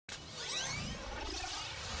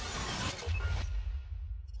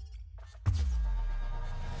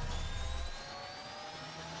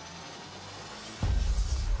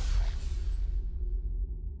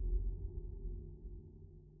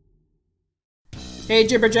Hey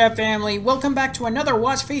Jibber family, welcome back to another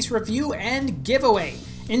watch face review and giveaway.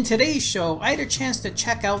 In today's show, I had a chance to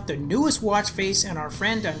check out the newest watch face in our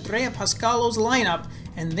friend Andrea Pascalo's lineup,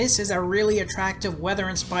 and this is a really attractive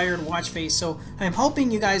weather-inspired watch face, so I'm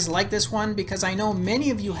hoping you guys like this one because I know many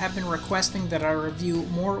of you have been requesting that I review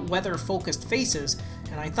more weather-focused faces,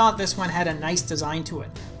 and I thought this one had a nice design to it.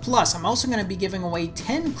 Plus, I'm also going to be giving away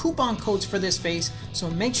 10 coupon codes for this face, so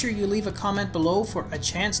make sure you leave a comment below for a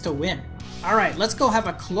chance to win. Alright, let's go have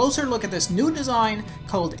a closer look at this new design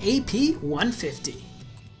called AP150.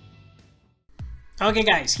 Okay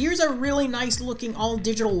guys, here's a really nice looking all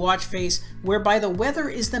digital watch face whereby the weather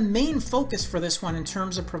is the main focus for this one in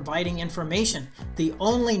terms of providing information. The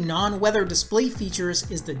only non-weather display features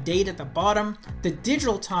is the date at the bottom, the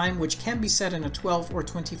digital time which can be set in a 12 or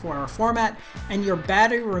 24 hour format, and your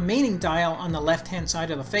battery remaining dial on the left hand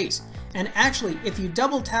side of the face. And actually, if you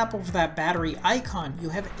double tap over that battery icon, you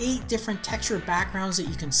have 8 different texture backgrounds that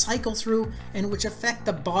you can cycle through and which affect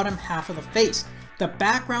the bottom half of the face. The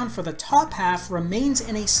background for the top half remains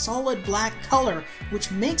in a solid black color,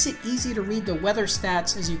 which makes it easy to read the weather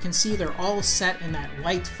stats. As you can see, they're all set in that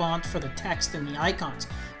white font for the text and the icons.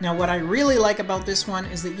 Now what I really like about this one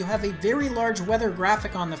is that you have a very large weather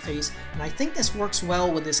graphic on the face, and I think this works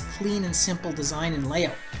well with this clean and simple design and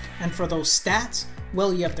layout. And for those stats,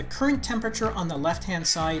 well, you have the current temperature on the left hand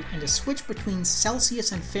side, and to switch between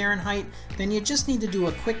Celsius and Fahrenheit, then you just need to do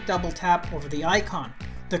a quick double tap over the icon.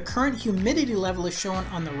 The current humidity level is shown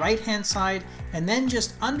on the right hand side, and then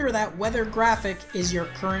just under that weather graphic is your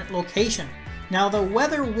current location. Now the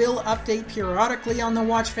weather will update periodically on the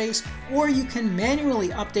watch face, or you can manually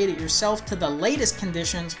update it yourself to the latest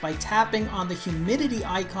conditions by tapping on the humidity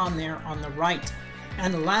icon there on the right.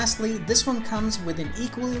 And lastly, this one comes with an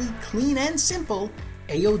equally clean and simple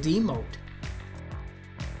AOD mode.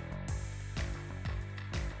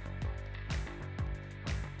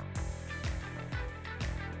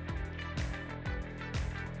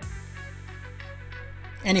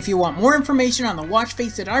 And if you want more information on the watch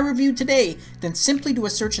face that I reviewed today, then simply do a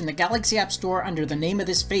search in the Galaxy App Store under the name of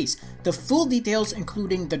this face. The full details,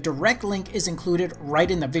 including the direct link, is included right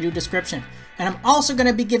in the video description. And I'm also going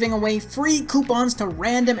to be giving away free coupons to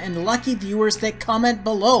random and lucky viewers that comment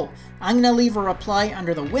below. I'm going to leave a reply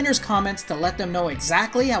under the winner's comments to let them know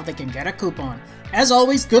exactly how they can get a coupon. As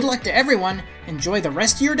always, good luck to everyone, enjoy the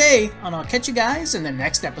rest of your day, and I'll catch you guys in the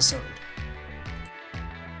next episode.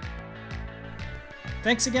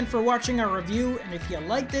 Thanks again for watching our review, and if you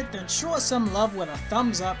liked it, then show us some love with a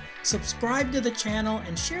thumbs up, subscribe to the channel,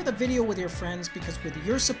 and share the video with your friends, because with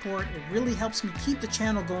your support it really helps me keep the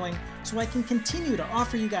channel going so I can continue to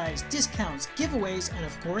offer you guys discounts, giveaways, and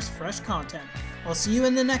of course fresh content. I'll see you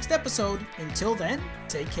in the next episode. Until then,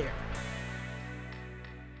 take care.